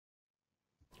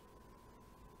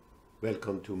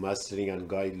Welcome to Mastering and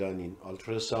Guideline in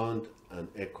Ultrasound and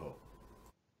Echo.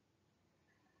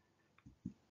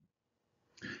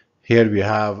 Here we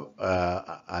have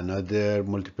another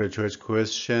multiple choice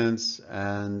questions,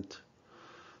 and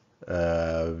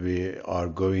we are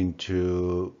going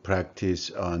to practice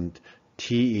on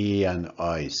TE and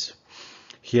eyes.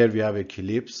 Here we have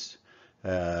eclipse.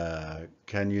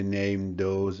 Can you name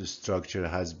those structure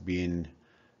has been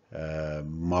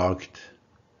marked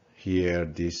here?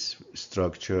 This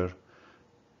structure,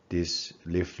 this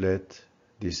leaflet,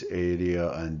 this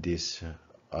area, and this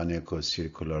unecho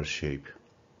circular shape.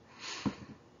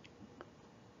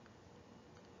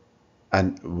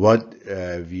 And what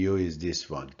view is this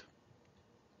one?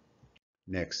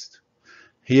 Next.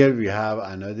 Here we have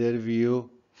another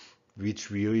view. Which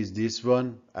view is this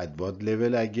one? At what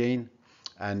level again?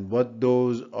 And what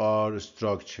those are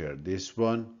structured? This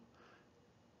one,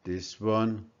 this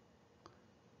one,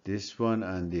 this one,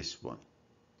 and this one.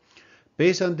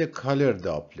 Based on the color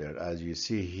Doppler, as you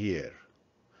see here,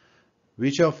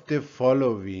 which of the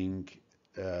following,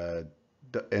 the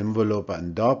envelope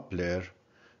and Doppler,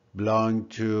 belong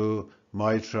to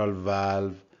mitral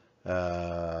valve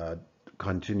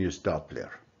continuous Doppler?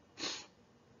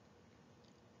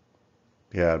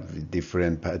 Here,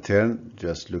 different pattern.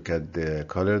 Just look at the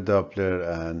color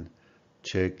Doppler and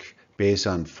check based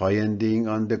on finding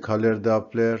on the color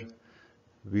Doppler,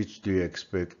 which do you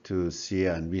expect to see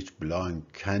and which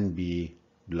can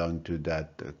belong to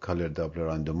that color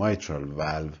Doppler on the mitral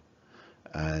valve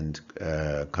and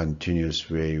continuous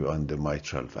wave on the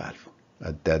mitral valve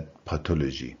at that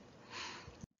pathology.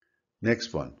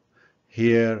 Next one.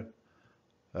 Here,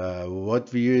 what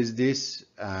view is this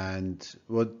and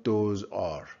what those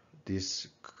are? This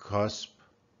cusp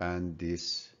and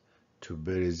this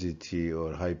tuberosity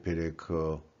or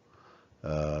hyperecho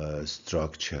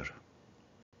structure.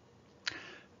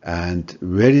 And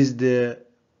where is the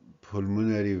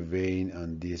pulmonary vein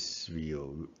on this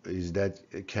view? Is that,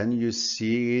 can you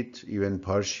see it even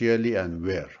partially, and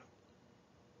where?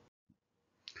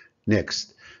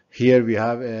 Next, here we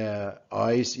have a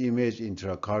eyes image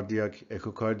intracardiac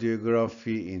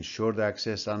echocardiography in short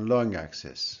axis and long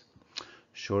axis.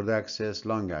 Short axis,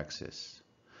 long axis.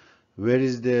 Where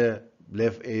is the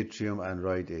left atrium and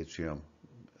right atrium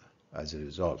as a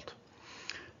result?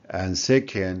 And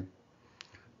second,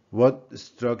 what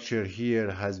structure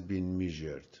here has been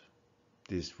measured?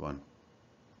 This one.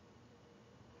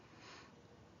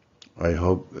 I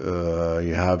hope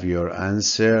you have your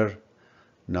answer.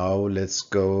 Now let's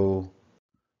go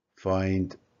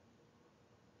find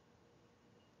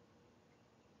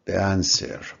the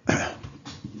answer.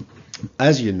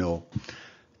 As you know,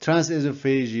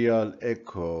 transesophageal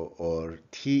echo or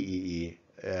TEE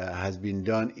has been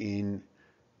done in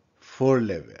 4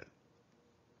 levels.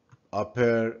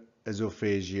 Upper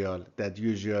esophageal, that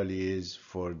usually is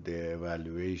for the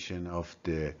evaluation of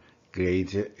the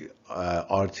great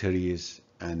arteries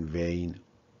and vein.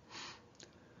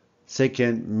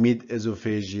 Second,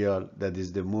 mid-esophageal, that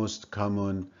is the most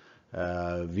common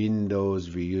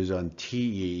windows we use on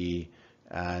TEE,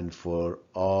 and for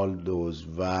all those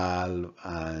valve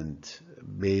and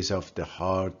base of the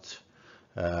heart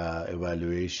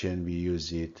evaluation we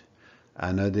use it.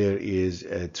 Another is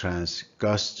a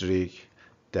transgastric,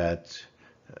 that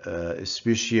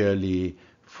especially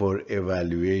for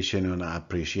evaluation and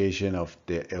appreciation of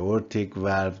the aortic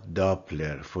valve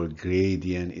Doppler for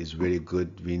gradient is very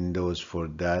good windows for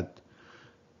that.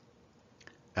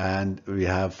 And we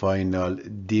have final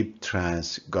deep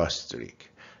transgastric.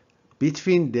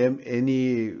 Between them,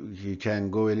 you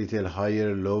can go a little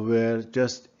higher, lower,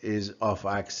 just is off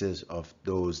axis of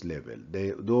those level.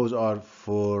 Those are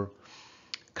 4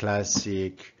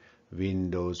 classic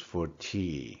windows for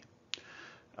TE.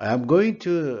 I am going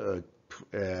to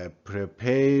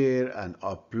prepare and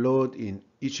upload in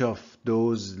each of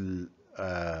those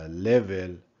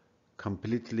level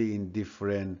completely in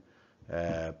different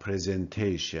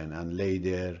presentation, and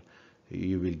later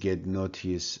you will get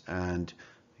notice and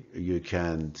you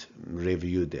can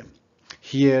review them.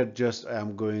 Here just I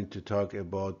am going to talk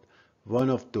about one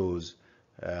of those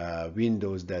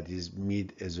windows, that is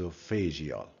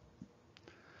mid-esophageal.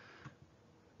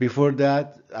 Before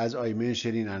that, as I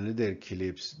mentioned in another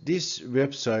clips, this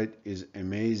website is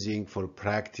amazing for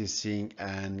practicing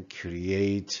and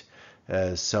create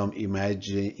some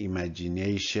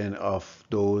imagination of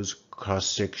those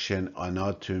cross-section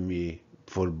anatomy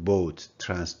for both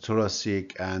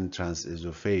transthoracic and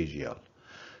transesophageal.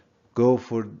 Go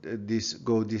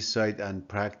this site and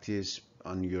practice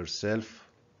on yourself.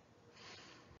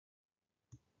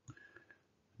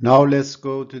 Now let's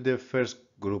go to the first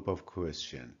group of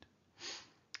questions.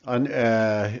 And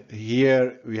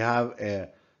here we have a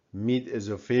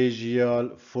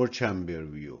mid-esophageal four-chamber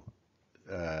view,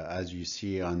 as you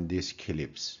see on these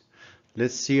clips.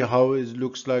 Let's see how it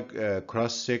looks like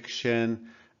cross-section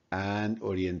and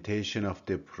orientation of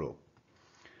the probe.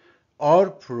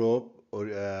 Our probe or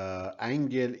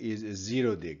angle is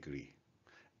 0 degree,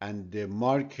 and the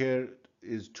marker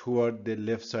is toward the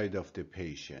left side of the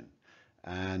patient.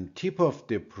 And tip of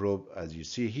the probe, as you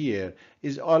see here,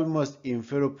 is almost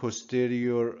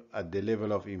infero-posterior at the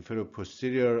level of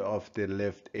infero-posterior of the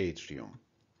left atrium.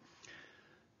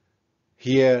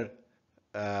 Here,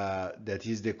 that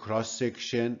is the cross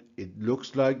section. It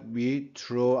looks like we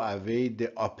throw away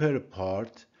the upper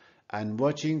part and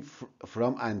watching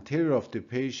from anterior of the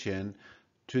patient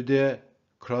to the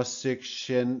cross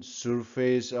section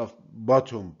surface of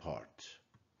bottom part.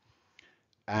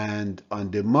 And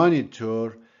on the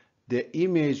monitor, the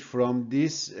image from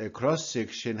this cross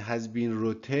section has been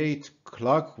rotated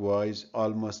clockwise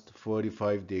almost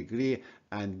 45 degrees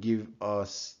and give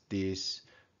us this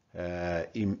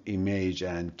image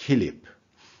and clip.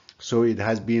 So it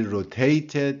has been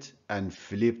rotated and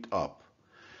flipped up.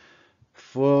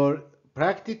 For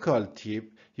practical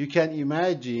tip, you can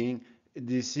imagine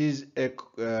this is a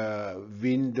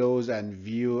windows and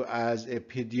view as a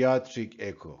pediatric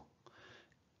echo.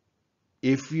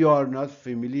 If you are not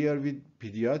familiar with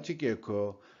pediatric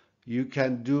echo, you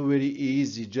can do very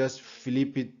easy, just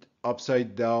flip it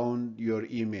upside down your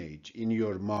image in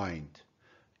your mind.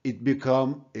 It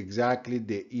becomes exactly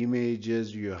the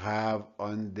images you have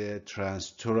on the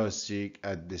transthoracic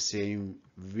at the same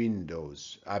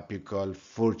windows, apical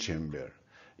four chamber.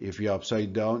 If you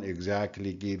upside down,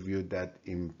 exactly give you that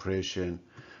impression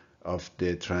of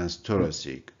the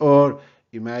transthoracic. Or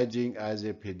imagine as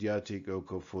a pediatric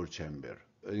echo four chamber.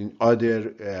 In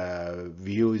other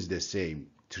view is the same,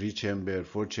 3 chamber,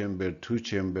 4 chamber, 2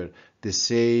 chamber, the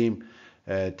same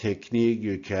technique.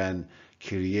 You can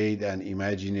create an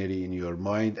imaginary in your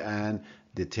mind and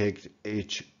detect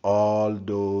all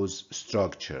those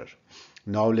structure.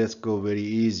 Now let's go very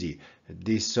easy.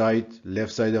 This side,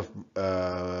 left side of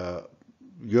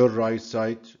your right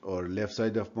side or left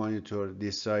side of monitor,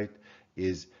 this side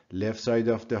is left side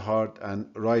of the heart and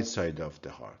right side of the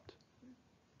heart.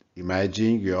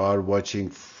 Imagine you are watching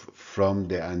from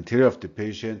the anterior of the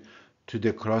patient to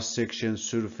the cross-section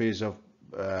surface of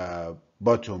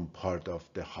bottom part of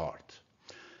the heart.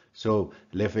 So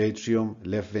left atrium,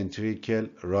 left ventricle,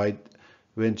 right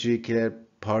ventricular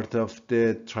part of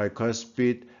the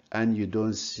tricuspid, and you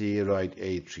don't see right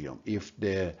atrium. If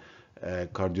the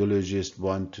cardiologist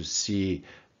want to see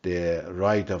the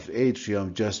right of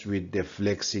atrium, just with the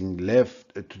flexing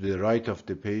left to the right of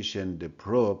the patient, the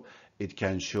probe, it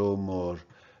can show more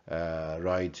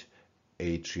right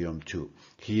atrium too.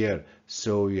 Here,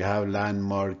 so you have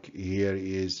landmark here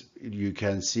is, you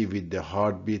can see with the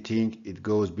heart beating, it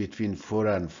goes between 4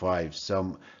 and 5.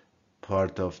 Some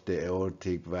part of the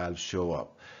aortic valve show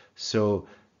up. So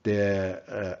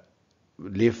the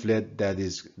leaflet that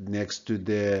is next to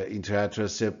the interatrial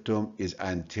septum is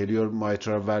anterior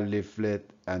mitral valve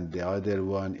leaflet, and the other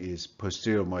one is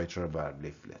posterior mitral valve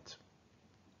leaflet.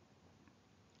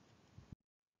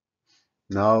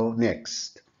 Now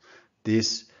next,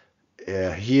 this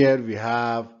here we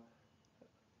have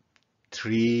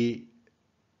 3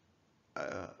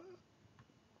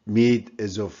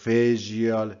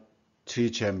 mid-esophageal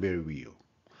 3-chamber view.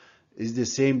 It's the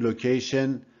same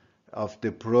location of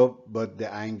the probe, but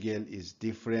the angle is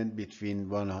different between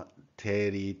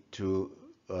 130 to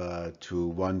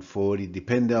 140,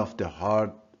 depending on the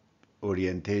heart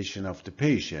orientation of the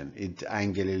patient. Its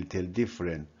angle is a little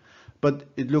different, but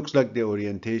it looks like the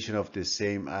orientation of the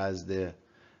same as the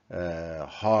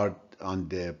heart on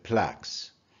the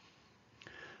plaques.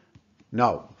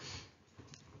 Now,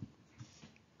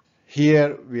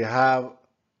 here we have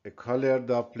a color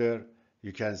Doppler.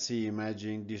 You can see,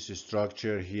 imagine this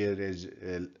structure here is,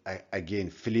 again,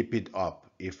 flip it up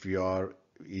if you are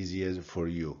easier for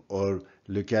you. Or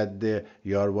look at the,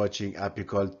 you are watching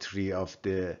apical 3 of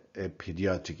the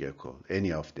pediatric echo,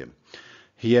 any of them.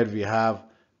 Here we have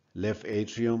left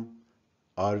atrium,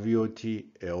 RVOT,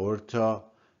 aorta.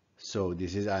 So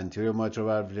this is anterior mitral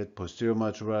valve leaflet, posterior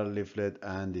mitral valve leaflet,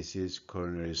 and this is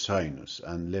coronary sinus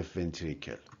and left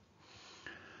ventricle.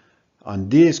 On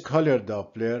this color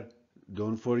Doppler,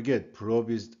 don't forget, probe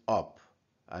is up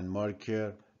and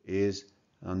marker is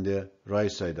on the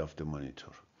right side of the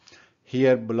monitor.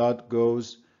 Here blood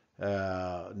goes,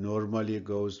 normally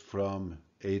goes from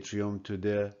atrium to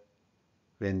the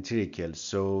ventricle.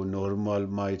 So normal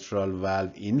mitral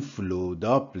valve inflow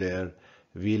Doppler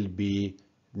will be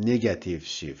negative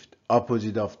shift,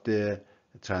 opposite of the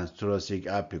transthoracic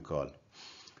apical.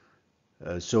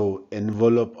 So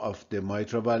envelope of the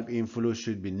mitral valve inflow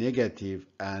should be negative,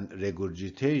 and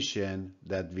regurgitation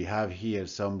that we have here,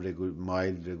 some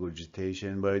mild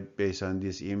regurgitation based on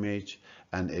this image,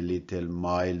 and a little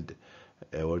mild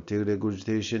aortic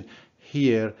regurgitation.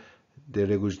 Here the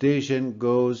regurgitation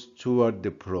goes toward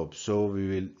the probe, so we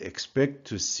will expect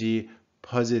to see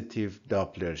positive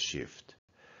Doppler shift.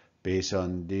 Based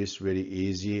on this, very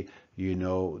easy, you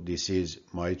know, this is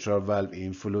mitral valve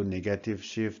inflow negative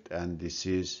shift, and this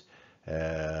is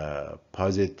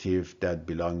positive that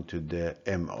belong to the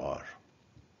MR.